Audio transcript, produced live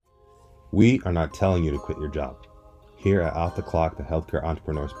We are not telling you to quit your job. Here at Off the Clock, the Healthcare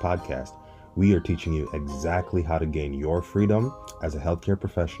Entrepreneurs Podcast, we are teaching you exactly how to gain your freedom as a healthcare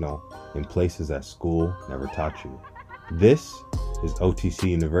professional in places that school never taught you. This is OTC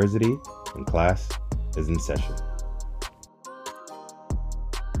University, and class is in session.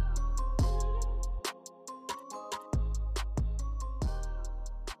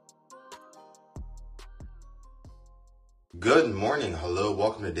 Good morning. Hello.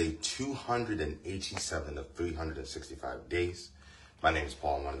 Welcome to day 287 of 365 days. My name is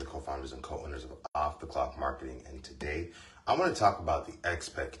Paul. I'm one of the co-founders and co-owners of Off the Clock Marketing. And today I want to talk about the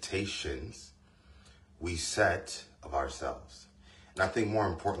expectations we set of ourselves. And I think more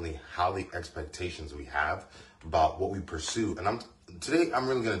importantly, how the expectations we have about what we pursue. And today I'm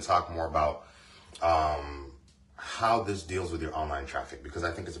really going to talk more about how this deals with your online traffic, because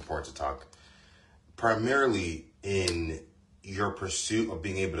I think it's important to talk primarily in your pursuit of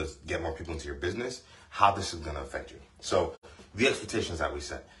being able to get more people into your business, how this is going to affect you. So the expectations that we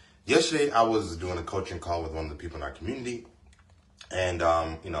set. Yesterday, I was doing a coaching call with one of the people in our community, and,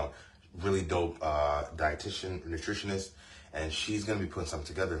 really dope dietitian, nutritionist, and she's going to be putting something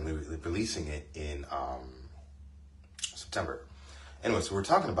together and releasing it in September. Anyway, so we're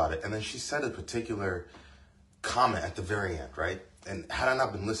talking about it, and then she said a particular comment at the very end, right? And had I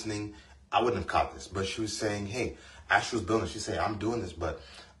not been listening, I wouldn't have caught this, but she was saying, hey, as she was building, she said, I'm doing this, but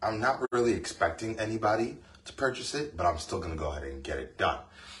I'm not really expecting anybody to purchase it, but I'm still going to go ahead and get it done.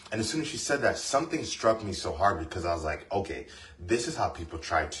 And as soon as she said that, something struck me so hard, because I was like, okay, this is how people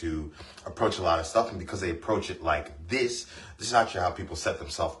try to approach a lot of stuff. And because they approach it like this is actually how people set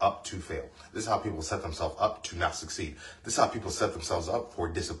themselves up to fail. This is how people set themselves up to not succeed. This is how people set themselves up for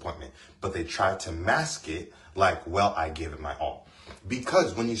disappointment. But they try to mask it like, well, I gave it my all.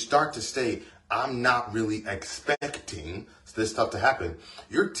 Because when you start to say, I'm not really expecting this stuff to happen,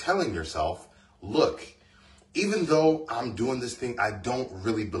 you're telling yourself, look, even though I'm doing this thing, I don't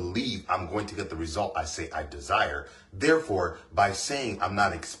really believe I'm going to get the result I say I desire. Therefore, by saying I'm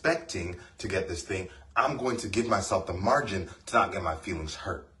not expecting to get this thing, I'm going to give myself the margin to not get my feelings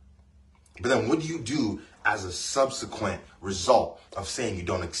hurt. But then what do you do as a subsequent result of saying you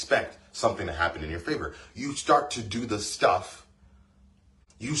don't expect something to happen in your favor? You start to do the stuff.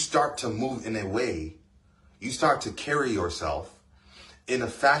 You start to move in a way, you start to carry yourself in a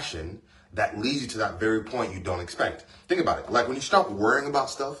fashion that leads you to that very point you don't expect. Think about it. Like when you start worrying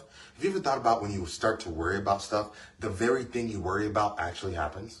about stuff, have you ever thought about when you start to worry about stuff, the very thing you worry about actually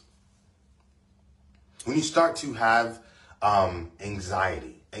happens? When you start to have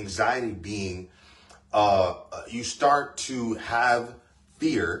anxiety being, you start to have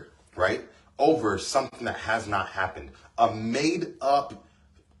fear, right, over something that has not happened. A made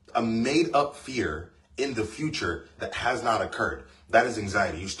up fear in the future that has not occurred. That is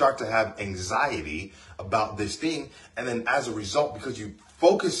anxiety. You start to have anxiety about this thing, and then as a result, because you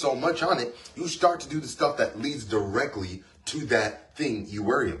focus so much on it, you start to do the stuff that leads directly to that thing you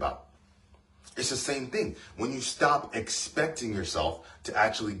worry about. It's the same thing. When you stop expecting yourself to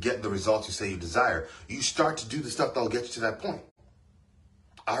actually get the results you say you desire, you start to do the stuff that'll get you to that point.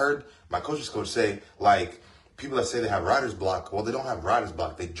 I heard my coach's coach say, like, people that say they have writer's block, well, they don't have writer's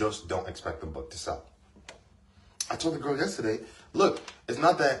block. They just don't expect the book to sell. I told the girl yesterday, look, it's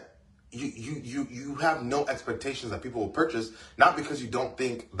not that you have no expectations that people will purchase, not because you don't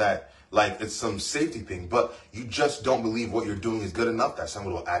think that like it's some safety thing, but you just don't believe what you're doing is good enough that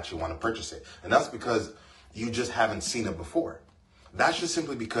someone will actually want to purchase it. And that's because you just haven't seen it before. That's just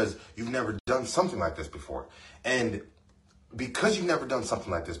simply because you've never done something like this before. And because you've never done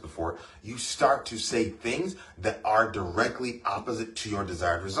something like this before, you start to say things that are directly opposite to your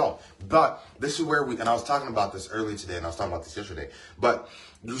desired result. But this is where and I was talking about this earlier today, and I was talking about this yesterday, but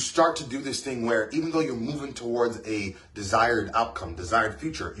you start to do this thing where even though you're moving towards a desired outcome, desired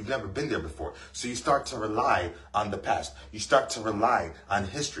future, you've never been there before. So you start to rely on the past. You start to rely on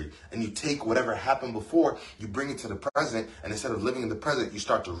history, and you take whatever happened before, you bring it to the present, and instead of living in the present, you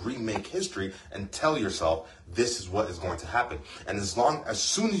start to remake history and tell yourself this is what is going to happen. And as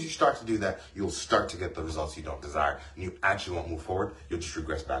soon as you start to do that, you'll start to get the results you don't desire, and you actually won't move forward. You'll just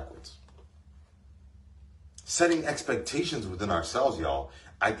regress backwards. Setting expectations within ourselves, y'all,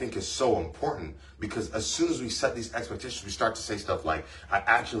 I think is so important, because as soon as we set these expectations, we start to say stuff like, I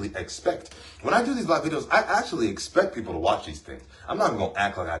actually expect. When I do these live videos, I actually expect people to watch these things. I'm not even going to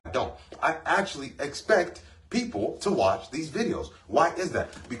act like I don't. I actually expect people to watch these videos. Why is that?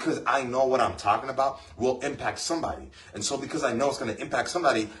 Because I know what I'm talking about will impact somebody. And so because I know it's going to impact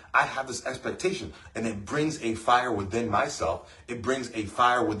somebody, I have this expectation, and it brings a fire within myself. It brings a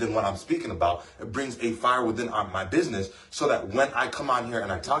fire within what I'm speaking about. It brings a fire within my business, so that when I come on here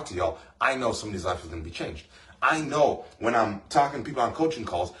and I talk to y'all, I know somebody's life is going to be changed. I know when I'm talking to people on coaching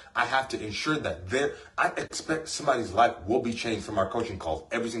calls, I have to ensure that I expect somebody's life will be changed from our coaching calls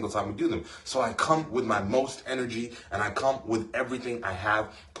every single time we do them. So I come with my most energy, and I come with everything I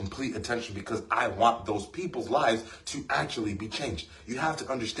have, complete attention, because I want those people's lives to actually be changed. You have to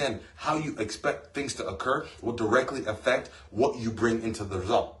understand how you expect things to occur will directly affect what you bring into the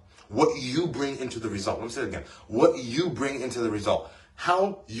result. What you bring into the result. Let me say it again. What you bring into the result.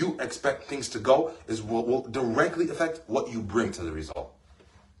 How you expect things to go is what will directly affect what you bring to the result.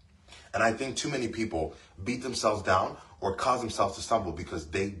 And I think too many people beat themselves down or cause themselves to stumble because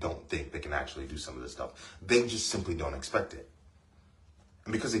they don't think they can actually do some of this stuff. They just simply don't expect it.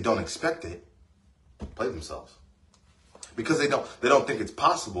 And because they don't expect it, play themselves. Because they don't think it's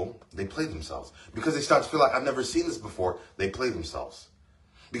possible, they play themselves. Because they start to feel like, I've never seen this before, they play themselves.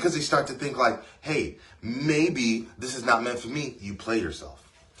 Because they start to think like, hey, maybe this is not meant for me, you play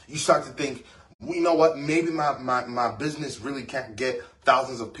yourself. You start to think, well, you know what, maybe my business really can't get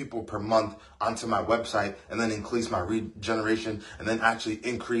thousands of people per month onto my website and then increase my regeneration and then actually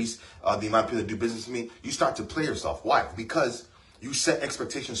increase the amount of people that do business with me. You start to play yourself. Why? Because you set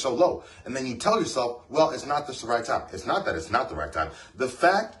expectations so low. And then you tell yourself, well, it's not just the right time. It's not that it's not the right time. The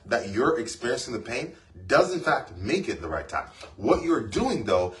fact that you're experiencing the pain does in fact make it the right time. What you're doing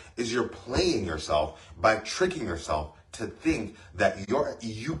though is you're playing yourself by tricking yourself to think that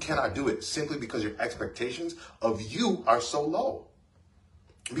you cannot do it simply because your expectations of you are so low.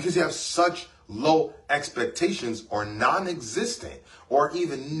 Because you have such low expectations, or non-existent, or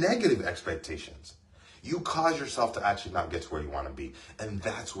even negative expectations. You cause yourself to actually not get to where you want to be. And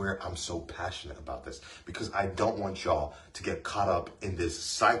that's where I'm so passionate about this, because I don't want y'all to get caught up in this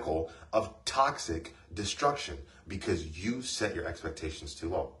cycle of toxic destruction because you set your expectations too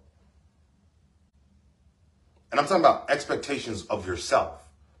low. And I'm talking about expectations of yourself.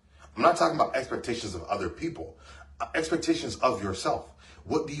 I'm not talking about expectations of other people. Expectations of yourself.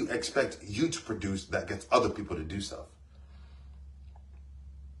 What do you expect you to produce that gets other people to do stuff?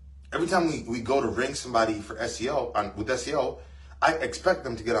 Every time we go to rank somebody for SEO, with SEO, I expect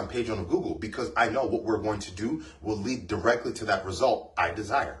them to get on page one of Google, because I know what we're going to do will lead directly to that result I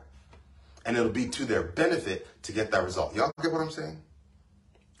desire. And it'll be to their benefit to get that result. Y'all get what I'm saying?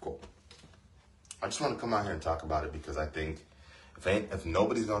 Cool. I just want to come out here and talk about it, because I think if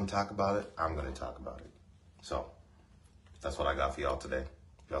nobody's going to talk about it, I'm going to talk about it. So that's what I got for y'all today.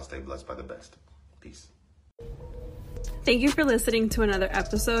 Y'all stay blessed by the best. Peace. Thank you for listening to another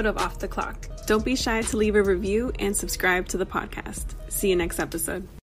episode of Off the Clock. Don't be shy to leave a review and subscribe to the podcast. See you next episode.